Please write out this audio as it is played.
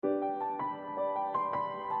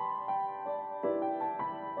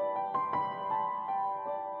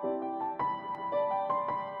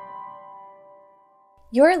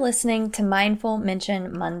You're listening to Mindful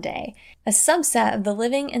Mention Monday, a subset of the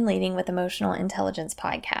Living and Leading with Emotional Intelligence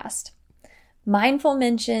podcast. Mindful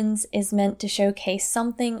Mentions is meant to showcase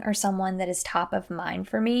something or someone that is top of mind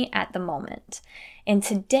for me at the moment. And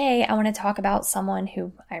today I want to talk about someone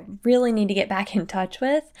who I really need to get back in touch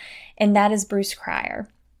with, and that is Bruce Cryer.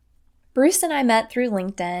 Bruce and I met through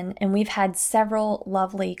LinkedIn, and we've had several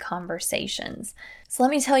lovely conversations. So let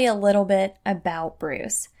me tell you a little bit about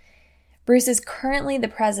Bruce. Bruce is currently the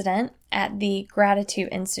president at the Gratitude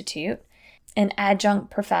Institute, an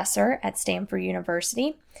adjunct professor at Stanford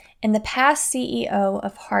University, and the past CEO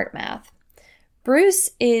of HeartMath.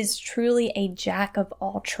 Bruce is truly a jack of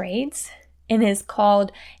all trades and is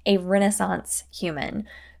called a Renaissance human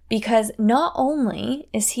because not only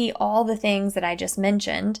is he all the things that I just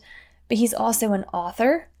mentioned, but he's also an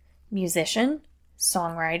author, musician,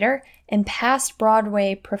 songwriter, and past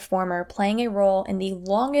Broadway performer playing a role in the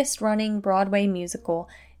longest-running Broadway musical,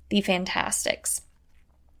 The Fantasticks.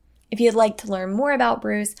 If you'd like to learn more about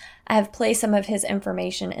Bruce, I have placed some of his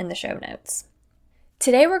information in the show notes.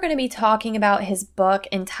 Today we're going to be talking about his book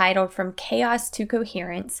entitled From Chaos to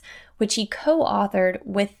Coherence, which he co-authored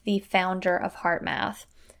with the founder of HeartMath,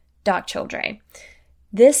 Doc Childre.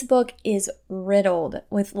 This book is riddled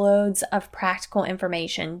with loads of practical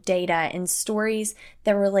information, data, and stories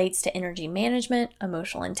that relates to energy management,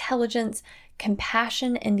 emotional intelligence,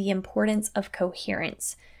 compassion, and the importance of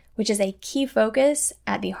coherence, which is a key focus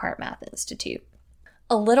at the HeartMath Institute.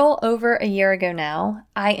 A little over a year ago now,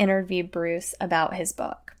 I interviewed Bruce about his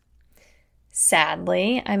book.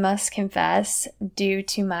 Sadly, I must confess, due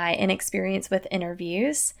to my inexperience with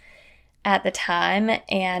interviews at the time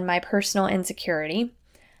and my personal insecurity,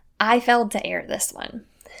 I failed to air this one.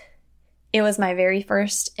 It was my very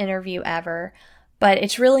first interview ever, but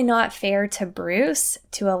it's really not fair to Bruce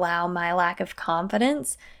to allow my lack of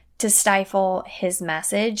confidence to stifle his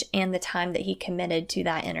message and the time that he committed to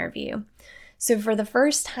that interview. So for the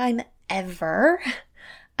first time ever,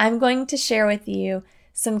 I'm going to share with you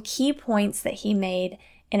some key points that he made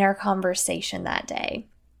in our conversation that day.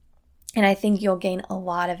 And I think you'll gain a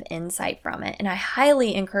lot of insight from it. And I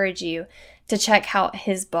highly encourage you to check out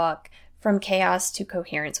his book, From Chaos to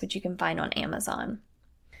Coherence, which you can find on Amazon.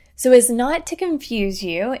 So as not to confuse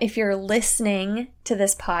you, if you're listening to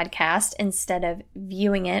this podcast instead of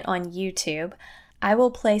viewing it on YouTube, I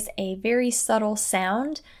will place a very subtle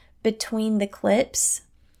sound between the clips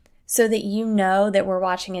so that you know that we're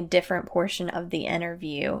watching a different portion of the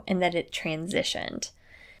interview and that it transitioned.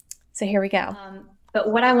 So here we go. But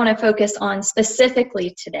what I want to focus on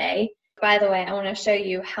specifically today, by the way, I want to show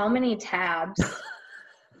you how many tabs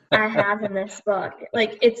I have in this book.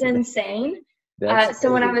 Like, it's insane.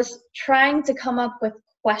 So when I was trying to come up with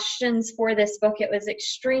questions for this book, it was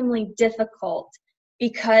extremely difficult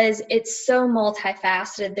because it's so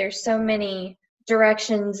multifaceted. There's so many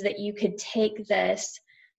directions that you could take this.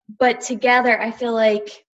 But together, I feel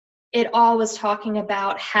like it all was talking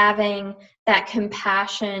about having that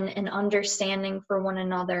compassion and understanding for one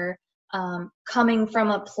another, coming from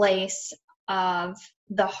a place of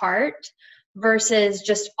the heart versus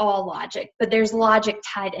just all logic. But there's logic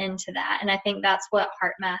tied into that, and I think that's what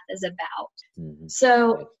HeartMath is about. Mm-hmm.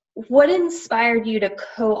 So what inspired you to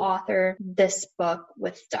co-author this book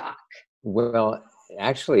with Doc? Well,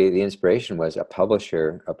 actually, the inspiration was a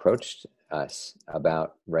publisher approached us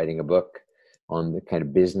about writing a book on the kind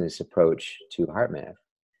of business approach to HeartMath.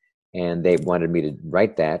 And they wanted me to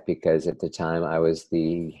write that because at the time I was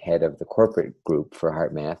the head of the corporate group for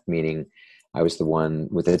HeartMath, meaning I was the one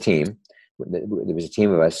with a team. There was a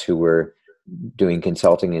team of us who were doing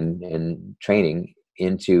consulting and training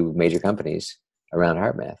into major companies around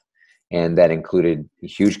HeartMath. And that included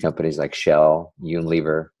huge companies like Shell,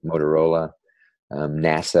 Unilever, Motorola,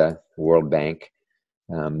 NASA, World Bank.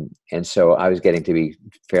 And so I was getting to be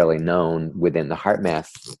fairly known within the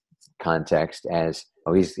HeartMath context as,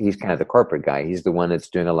 he's kind of the corporate guy. He's the one that's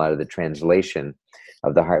doing a lot of the translation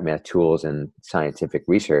of the HeartMath tools and scientific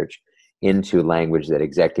research into language that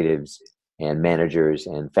executives and managers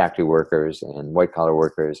and factory workers and white collar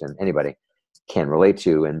workers and anybody can relate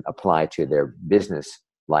to and apply to their business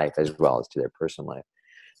life as well as to their personal life.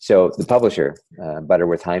 So the publisher,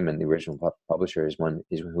 Butterworth Hyman, the original publisher, is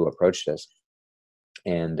who approached us.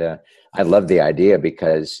 And I loved the idea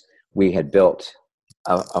because we had built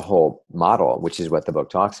a whole model, which is what the book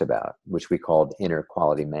talks about, which we called inner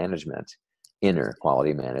quality management. At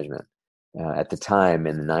the time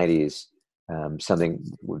in the 90s, something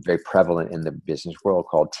very prevalent in the business world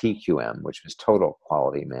called TQM, which was total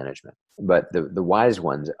quality management. But the wise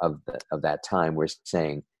ones of that time were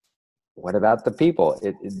saying, what about the people?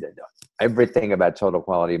 Everything about total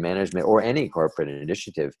quality management or any corporate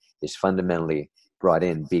initiative is fundamentally brought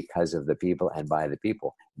in because of the people and by the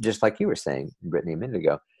people. Just like you were saying, Brittany, a minute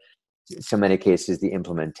ago, so many cases, the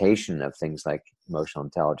implementation of things like emotional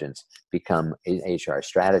intelligence become an HR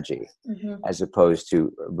strategy, as opposed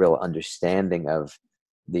to a real understanding of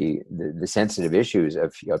the sensitive issues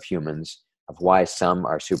of humans, of why some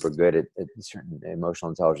are super good at certain emotional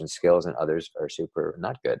intelligence skills and others are super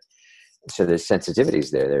not good. So there's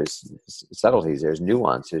sensitivities there, there's subtleties, there's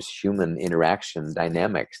nuance, there's human interaction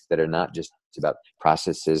dynamics that are not just about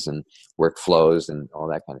processes and workflows and all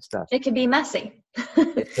that kind of stuff. It can be messy.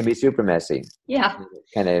 It can be super messy. Yeah.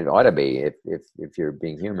 Kind of ought to be if you're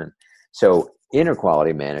being human. So inner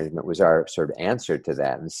quality management was our sort of answer to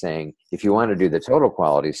that, and saying, if you want to do the total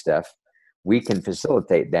quality stuff, we can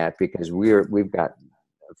facilitate that because we've got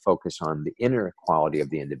a focus on the inner quality of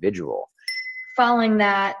the individual. Following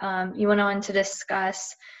that, you went on to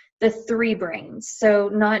discuss the 3 brains. So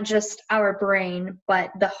not just our brain,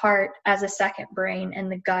 but the heart as a second brain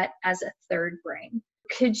and the gut as a third brain.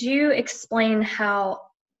 Could you explain how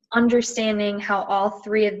understanding how all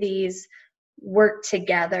 3 of these work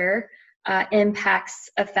together impacts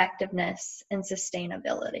effectiveness and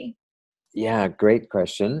sustainability? Yeah, great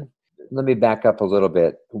question. Let me back up a little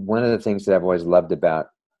bit. One of the things that I've always loved about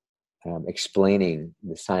explaining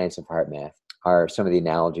the science of HeartMath are some of the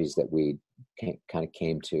analogies that we kind of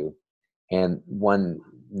came to. And one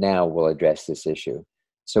now will address this issue.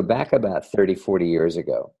 So back about 30, 40 years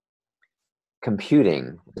ago,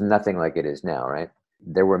 computing was nothing like it is now, right?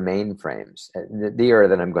 There were mainframes. The era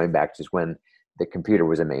that I'm going back to is when the computer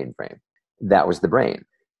was a mainframe. That was the brain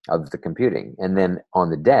of the computing. And then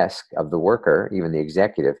on the desk of the worker, even the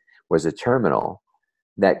executive, was a terminal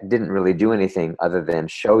that didn't really do anything other than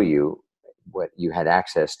show you what you had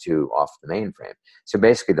access to off the mainframe. So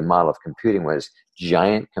basically the model of computing was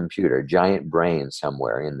giant computer, giant brain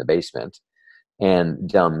somewhere in the basement, and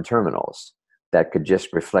dumb terminals that could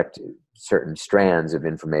just reflect certain strands of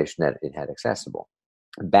information that it had accessible.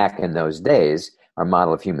 Back in those days, our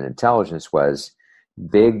model of human intelligence was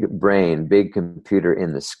big brain, big computer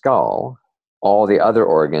in the skull, all the other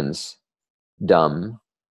organs dumb,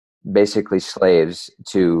 basically slaves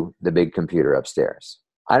to the big computer upstairs.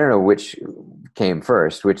 I don't know which came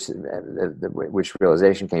first, which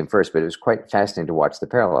realization came first, but it was quite fascinating to watch the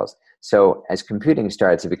parallels. So as computing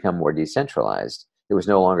started to become more decentralized, it was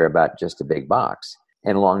no longer about just a big box.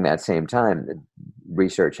 And along that same time,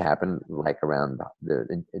 research happened, like around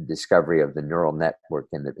the discovery of the neural network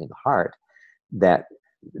in the heart, that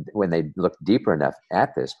when they looked deeper enough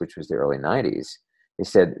at this, which was the early 90s, they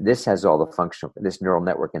said this neural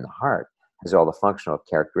network in the heart has all the functional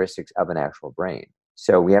characteristics of an actual brain.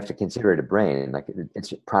 So we have to consider it a brain, like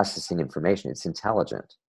it's processing information. It's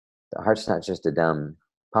intelligent. The heart's not just a dumb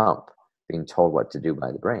pump being told what to do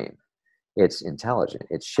by the brain. It's intelligent.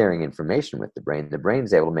 It's sharing information with the brain. The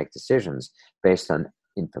brain's able to make decisions based on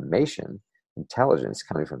information, intelligence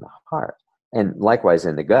coming from the heart. And likewise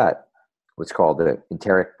in the gut, what's called the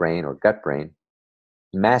enteric brain or gut brain,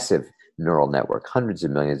 massive neural network, hundreds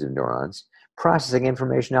of millions of neurons, processing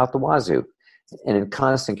information out the wazoo, and in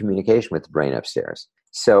constant communication with the brain upstairs.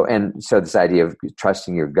 So this idea of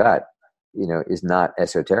trusting your gut, is not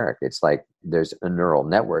esoteric. It's like there's a neural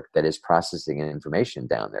network that is processing information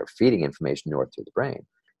down there, feeding information north to the brain.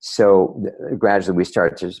 So gradually we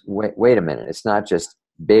start to wait a minute. It's not just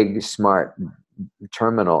big, smart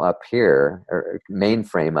terminal up here or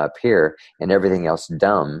mainframe up here and everything else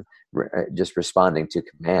dumb, just responding to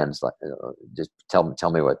commands like just tell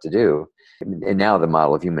me what to do. And now the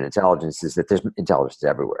model of human intelligence is that there's intelligence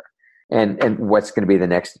everywhere. And what's going to be the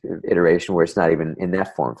next iteration where it's not even in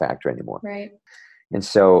that form factor anymore. Right. And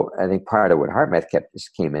so I think part of what HeartMath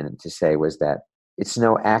came in to say was that it's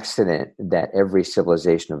no accident that every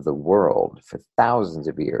civilization of the world for thousands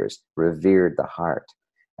of years revered the heart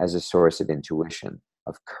as a source of intuition,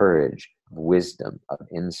 of courage, of wisdom, of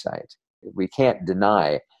insight. We can't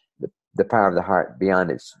deny the power of the heart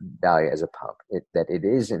beyond its value as a pump, that it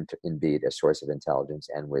is indeed a source of intelligence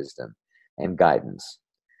and wisdom and guidance.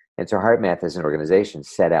 And so HeartMath as an organization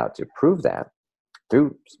set out to prove that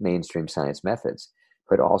through mainstream science methods,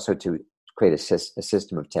 but also to create a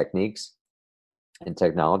system of techniques and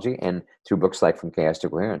technology, and through books like From Chaos to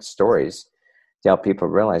Coherence, stories, to help people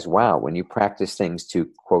realize, wow, when you practice things to,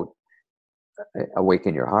 quote,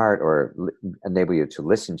 awaken your heart or enable you to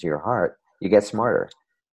listen to your heart, you get smarter.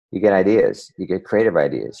 You get ideas. You get creative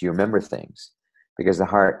ideas. You remember things because the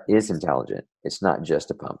heart is intelligent. It's not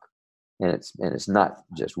just a pump, and it's not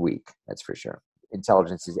just weak. That's for sure.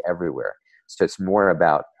 Intelligence is everywhere. So it's more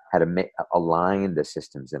about how to align the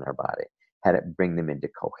systems in our body, how to bring them into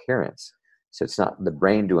coherence. So it's not the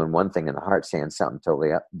brain doing one thing and the heart saying something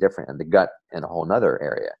totally different, and the gut in a whole nother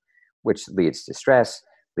area, which leads to stress,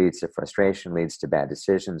 leads to frustration, leads to bad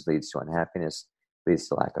decisions, leads to unhappiness, leads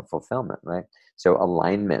to lack of fulfillment, right? So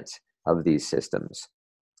alignment of these systems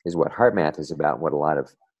is what HeartMath is about, what a lot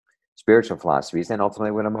of spiritual philosophies, and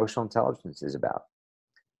ultimately what emotional intelligence is about.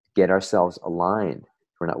 Get ourselves aligned.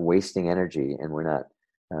 We're not wasting energy, and we're not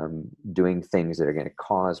doing things that are going to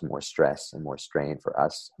cause more stress and more strain for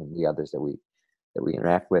us and the others that we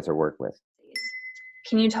interact with or work with.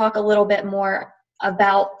 Can you talk a little bit more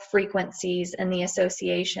about frequencies and the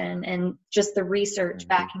association and just the research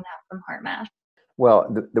backing that from HeartMath?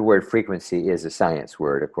 Well, the word frequency is a science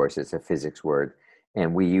word, of course. It's a physics word,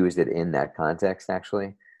 and we used it in that context,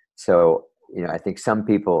 actually. So, I think some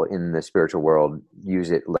people in the spiritual world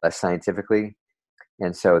use it less scientifically,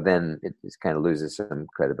 and so then it just kind of loses some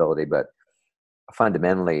credibility. But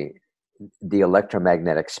fundamentally, the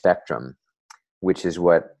electromagnetic spectrum, which is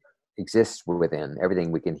what exists within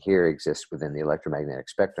everything we can hear, exists within the electromagnetic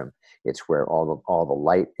spectrum. It's where all the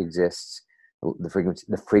light exists, the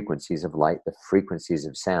frequencies of light, the frequencies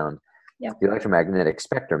of sound. Yep. The electromagnetic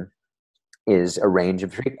spectrum is a range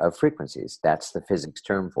of frequencies. That's the physics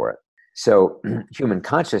term for it. So human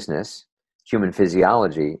consciousness, human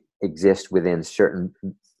physiology exists within certain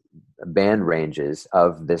band ranges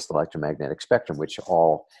of this electromagnetic spectrum, which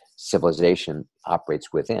all civilization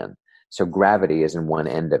operates within. So gravity is in one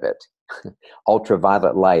end of it.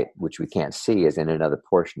 Ultraviolet light, which we can't see, is in another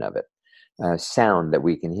portion of it. Sound that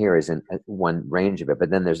we can hear is in one range of it. But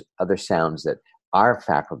then there's other sounds that our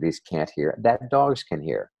faculties can't hear that dogs can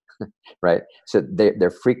hear, right? So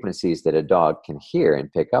they're frequencies that a dog can hear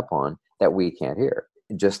and pick up on that we can't hear.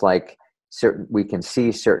 Just like we can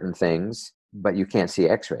see certain things, but you can't see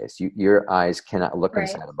X-rays. Your eyes cannot look right.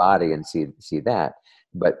 inside a body and see that.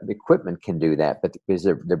 But the equipment can do that, but because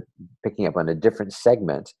they're picking up on a different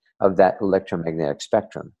segment of that electromagnetic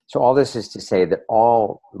spectrum. So all this is to say that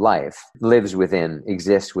all life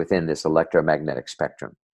exists within this electromagnetic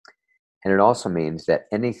spectrum. And it also means that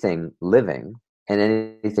anything living and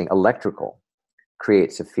anything electrical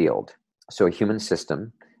creates a field. So a human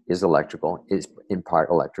system is electrical, is in part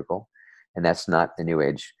electrical, and that's not the New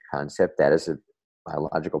Age concept. That is a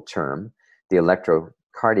biological term. The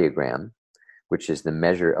electrocardiogram, which is the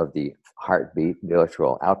measure of the heartbeat, the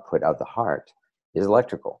electrical output of the heart, is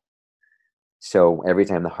electrical. So every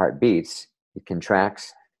time the heart beats, it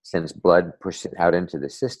contracts, sends blood, pushes it out into the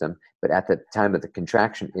system. But at the time of the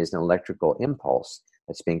contraction is an electrical impulse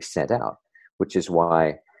that's being sent out, which is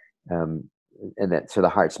why, so the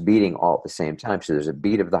heart's beating all at the same time. So there's a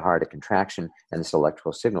beat of the heart, a contraction, and this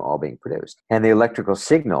electrical signal all being produced. And the electrical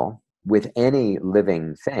signal with any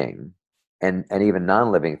living thing, and even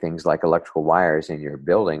non-living things like electrical wires in your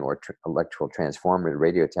building or electrical transformers,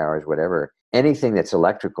 radio towers, whatever, anything that's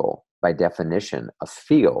electrical, by definition, a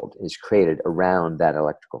field is created around that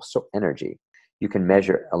electrical energy. You can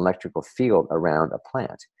measure electrical field around a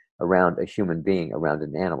plant, around a human being, around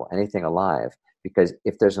an animal, anything alive, because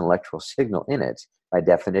if there's an electrical signal in it, by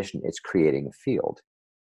definition, it's creating a field.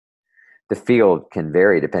 The field can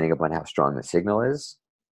vary depending upon how strong the signal is,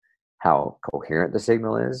 how coherent the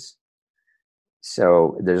signal is.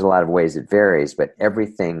 So there's a lot of ways it varies, but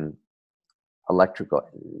everything electrical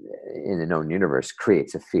in the known universe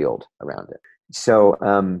creates a field around it. So,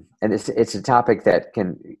 and it's a topic that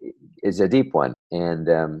is a deep one,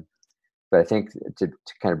 and but I think to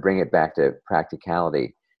kind of bring it back to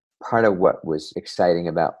practicality, part of what was exciting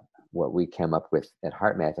about what we came up with at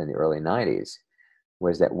HeartMath in the early 90s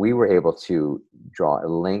was that we were able to draw a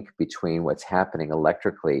link between what's happening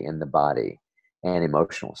electrically in the body and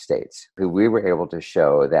emotional states. We were able to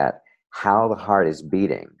show that how the heart is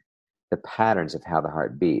beating, the patterns of how the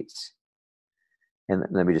heart beats. And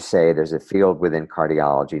let me just say, there's a field within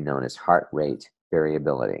cardiology known as heart rate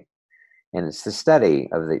variability. And it's the study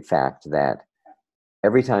of the fact that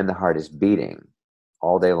every time the heart is beating,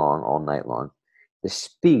 all day long, all night long, the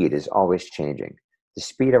speed is always changing. The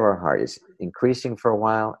speed of our heart is increasing for a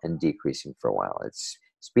while and decreasing for a while. It's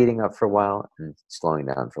speeding up for a while and slowing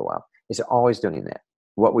down for a while. It's always doing that.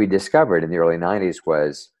 What we discovered in the early 90s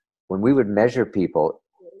was when we would measure people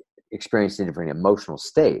experiencing different emotional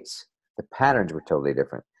states, the patterns were totally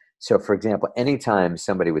different. So, for example, anytime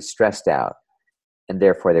somebody was stressed out and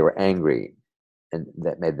therefore they were angry and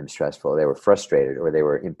that made them stressful, they were frustrated or they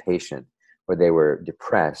were impatient or they were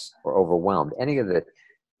depressed or overwhelmed, any of the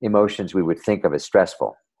emotions we would think of as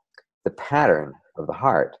stressful, the pattern of the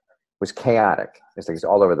heart was chaotic. It's like it's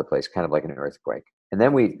all over the place, kind of like an earthquake. And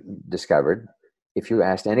then we discovered, if you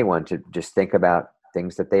asked anyone to just think about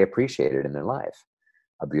things that they appreciated in their life.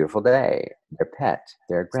 A beautiful day, their pet,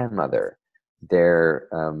 their grandmother, their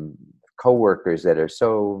co-workers that are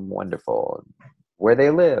so wonderful, where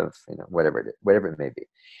they live, whatever it may be.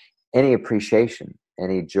 Any appreciation,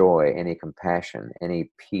 any joy, any compassion,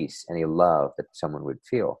 any peace, any love that someone would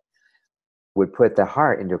feel would put the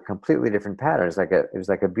heart into a completely different pattern. It was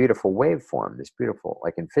like a beautiful waveform, this beautiful,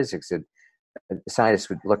 like in physics, scientists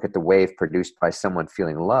would look at the wave produced by someone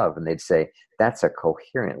feeling love and they'd say, that's a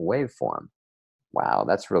coherent waveform. Wow,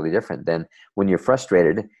 that's really different than when you're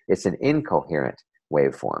frustrated, it's an incoherent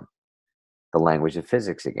waveform, the language of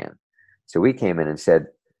physics again. So we came in and said,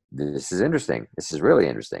 this is interesting. This is really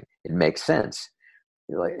interesting. It makes sense.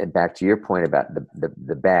 And back to your point about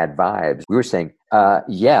the bad vibes, we were saying,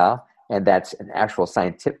 yeah, and that's an actual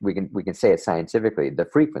scientific, we can say it scientifically, the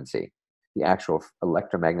frequency, the actual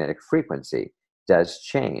electromagnetic frequency does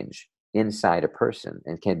change inside a person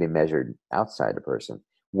and can be measured outside a person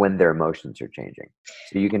when their emotions are changing.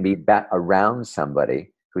 So you can be around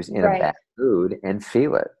somebody who's in a bad mood and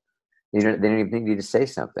feel it. They don't even need to say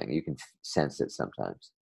something. You can sense it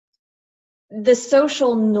sometimes. The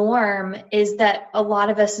social norm is that a lot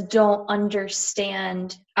of us don't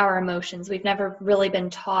understand our emotions. We've never really been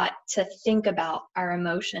taught to think about our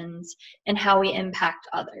emotions and how we impact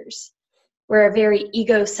others. We're a very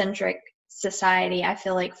egocentric society, I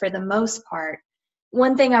feel like, for the most part.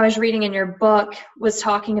 One thing I was reading in your book was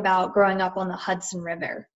talking about growing up on the Hudson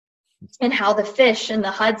River and how the fish in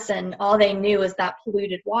the Hudson, all they knew was that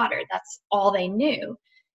polluted water. That's all they knew.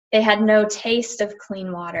 They had no taste of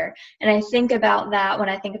clean water. And I think about that when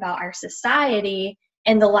I think about our society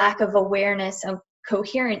and the lack of awareness and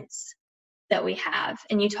coherence that we have.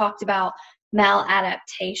 And you talked about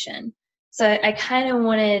maladaptation. So I kind of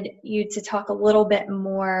wanted you to talk a little bit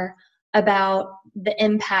more about the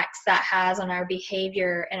impacts that has on our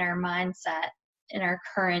behavior and our mindset in our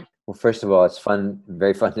current. Well, first of all, it's fun,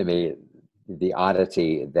 very fun to me, the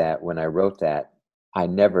oddity that when I wrote that, I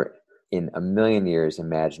never in a million years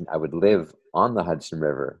imagined I would live on the Hudson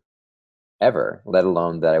River ever, let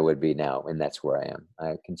alone that I would be now. And that's where I am.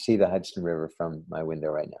 I can see the Hudson River from my window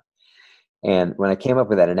right now. And when I came up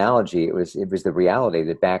with that analogy, it was the reality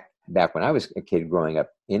that back when I was a kid growing up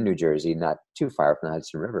in New Jersey, not too far from the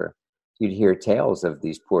Hudson River, you'd hear tales of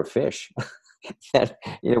these poor fish that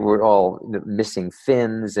were all missing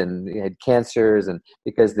fins and had cancers, and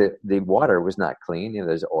because the water was not clean.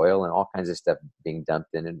 There's oil and all kinds of stuff being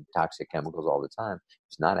dumped in and toxic chemicals all the time.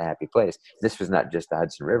 It's not a happy place. This was not just the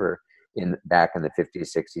Hudson River. Back in the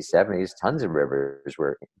 50s, 60s, 70s, tons of rivers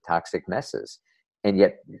were toxic messes. And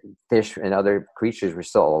yet fish and other creatures were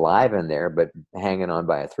still alive in there, but hanging on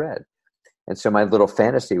by a thread. And so my little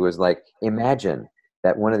fantasy was like, imagine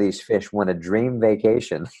that one of these fish won a dream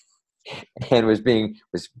vacation and was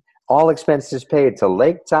all expenses paid to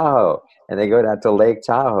Lake Tahoe. And they go down to Lake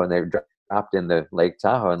Tahoe and they're dropped in the Lake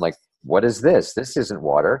Tahoe and like, what is this? This isn't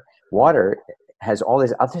water. Water has all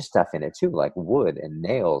this other stuff in it too, like wood and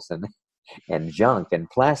nails and junk and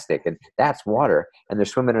plastic, and that's water. And they're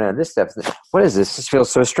swimming around this stuff. What is this? This feels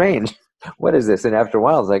so strange. What is this? And after a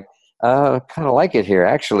while, it's like, kind of like it here,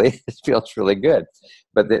 actually. It feels really good.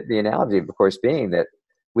 But the analogy, of course, being that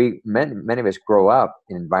many of us grow up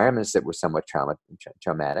in environments that were somewhat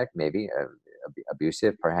traumatic, maybe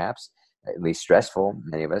abusive, perhaps, at least stressful.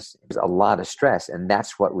 Many of us, there's a lot of stress, and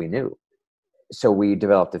that's what we knew. So we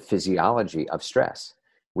developed the physiology of stress.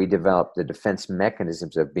 We developed the defense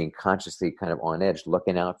mechanisms of being consciously kind of on edge,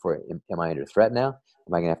 looking out for, am I under threat now?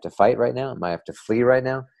 Am I going to have to fight right now? Am I have to flee right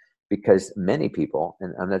now? Because many people,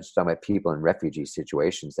 and I'm not just talking about people in refugee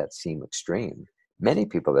situations that seem extreme, many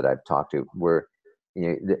people that I've talked to were,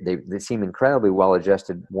 they seem incredibly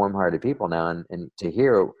well-adjusted, warm-hearted people now, and to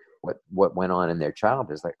hear what went on in their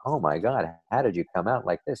childhood is like, oh my God, how did you come out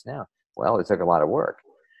like this now? Well, it took a lot of work.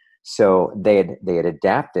 So they had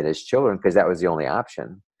adapted as children because that was the only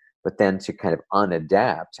option. But then to kind of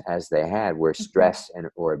unadapt as they had, where stress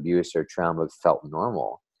or abuse or trauma felt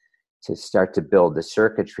normal, to start to build the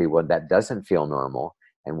circuitry when that doesn't feel normal.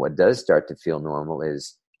 And what does start to feel normal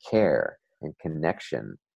is care and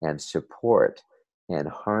connection and support and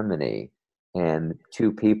harmony and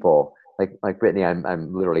two people. Like Brittany,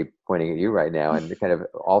 I'm literally pointing at you right now and kind of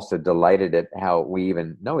also delighted at how we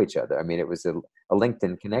even know each other. I mean, it was a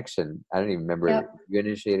LinkedIn connection. I don't even remember if you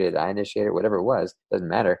initiated, I initiated, whatever it was, doesn't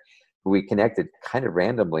matter. We connected kind of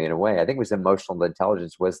randomly in a way. I think it was emotional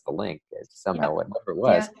intelligence was the link somehow, whatever it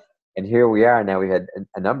was. Yeah. And here we are now. We had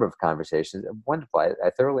a number of conversations. Wonderful.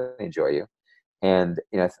 I thoroughly enjoy you. And,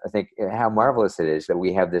 I think how marvelous it is that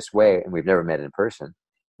we have this way, and we've never met in person,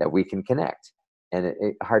 that we can connect. and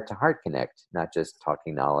heart-to-heart connect, not just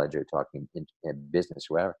talking knowledge or talking in business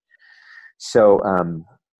or whatever. So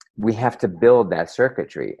we have to build that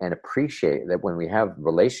circuitry and appreciate that when we have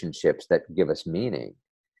relationships that give us meaning,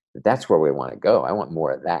 that's where we want to go. I want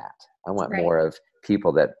more of that. I want more of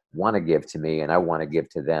people that want to give to me, and I want to give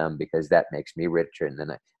to them, because that makes me richer, and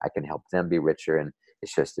then I can help them be richer. And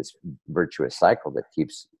it's just this virtuous cycle that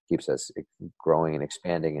keeps us growing and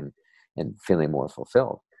expanding and feeling more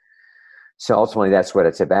fulfilled. So ultimately, that's what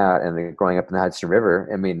it's about. And then growing up in the Hudson River,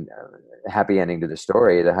 I mean, happy ending to the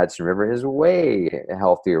story, the Hudson River is way a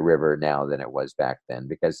healthier river now than it was back then,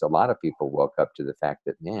 because a lot of people woke up to the fact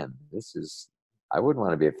that, man, I wouldn't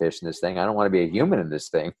want to be a fish in this thing. I don't want to be a human in this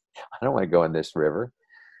thing. I don't want to go in this river.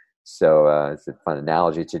 So it's a fun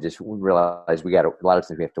analogy to just realize a lot of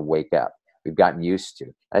times we have to wake up. We've gotten used to.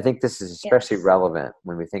 I think this is especially relevant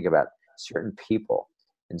when we think about certain people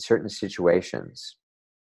in certain situations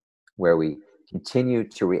where we continue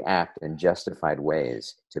to react in justified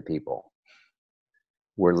ways to people.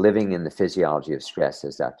 We're living in the physiology of stress,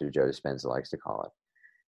 as Dr. Joe Dispenza likes to call it.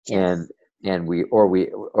 Yes. And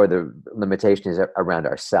the limitation is around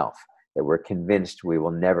ourself, that we're convinced we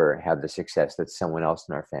will never have the success that someone else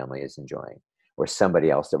in our family is enjoying, or somebody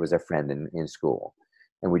else that was a friend in school.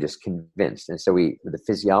 And we're just convinced. And so the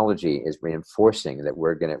physiology is reinforcing that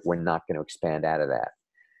we're not going to expand out of that.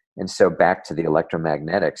 And so back to the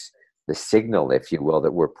electromagnetics, the signal, if you will,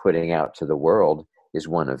 that we're putting out to the world is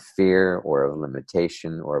one of fear or of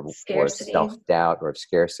limitation or of self-doubt or of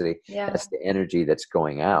scarcity. Yeah. That's the energy that's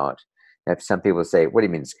going out. And some people say, what do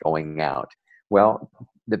you mean it's going out? Well,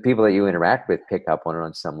 the people that you interact with pick up on it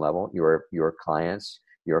on some level. Your clients,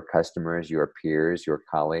 your customers, your peers, your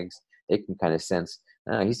colleagues, they can kind of sense,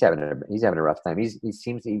 he's having a rough time. He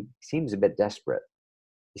seems a bit desperate.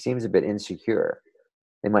 He seems a bit insecure.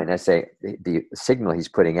 They might not say the signal he's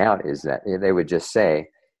putting out is that. They would just say,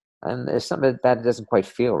 and there's something that doesn't quite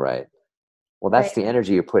feel right. Well, that's the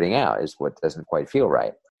energy you're putting out is what doesn't quite feel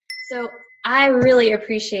right. So I really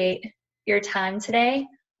appreciate your time today.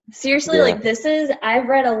 Seriously, I've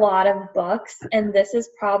read a lot of books, and this is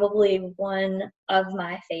probably one of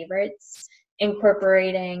my favorites,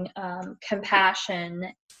 incorporating compassion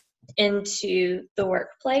into the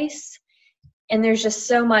workplace. And there's just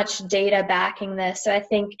so much data backing this. So I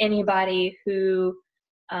think anybody who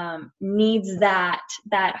needs that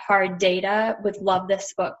hard data would love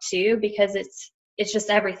this book too, because it's just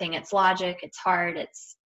everything. It's logic, it's hard,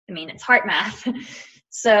 it's heart math.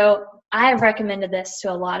 So I've recommended this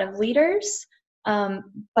to a lot of leaders, but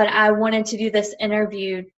I wanted to do this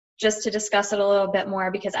interview just to discuss it a little bit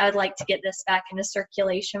more, because I would like to get this back into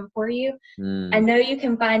circulation for you. I know you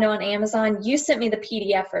can find it on Amazon. You sent me the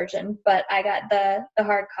PDF version, but I got the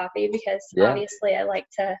hard copy because obviously I like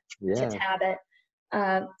to tab it.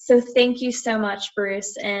 So thank you so much,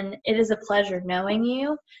 Bruce, and it is a pleasure knowing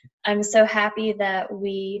you. I'm so happy that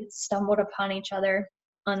we stumbled upon each other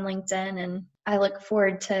on LinkedIn, and I look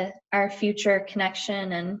forward to our future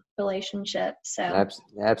connection and relationship. So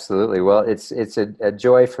absolutely. Well, it's a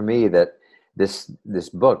joy for me that this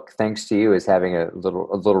book, thanks to you, is having a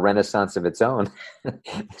little renaissance of its own.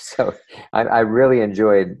 So I really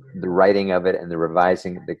enjoyed the writing of it and the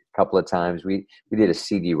revising it a couple of times. We did a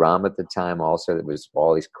CD-ROM at the time also that was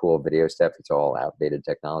all these cool video stuff. It's all outdated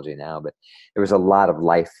technology now, but there was a lot of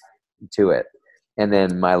life to it. And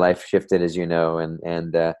then my life shifted, as you know,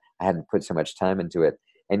 and I hadn't put so much time into it.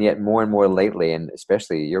 And yet more and more lately, and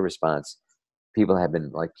especially your response, people have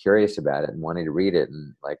been curious about it and wanting to read it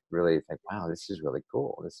and really think, wow, this is really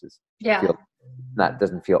cool. This is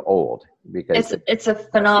doesn't feel old, because it's a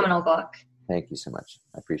phenomenal book. Thank you so much.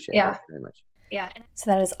 I appreciate it very much. Yeah.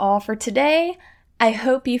 So that is all for today. I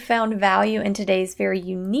hope you found value in today's very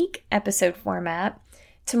unique episode format.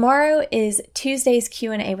 Tomorrow is Tuesday's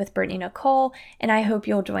Q&A with Brittany Nicole, and I hope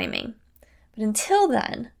you'll join me. But until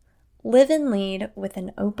then, live and lead with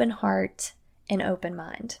an open heart and open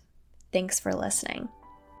mind. Thanks for listening.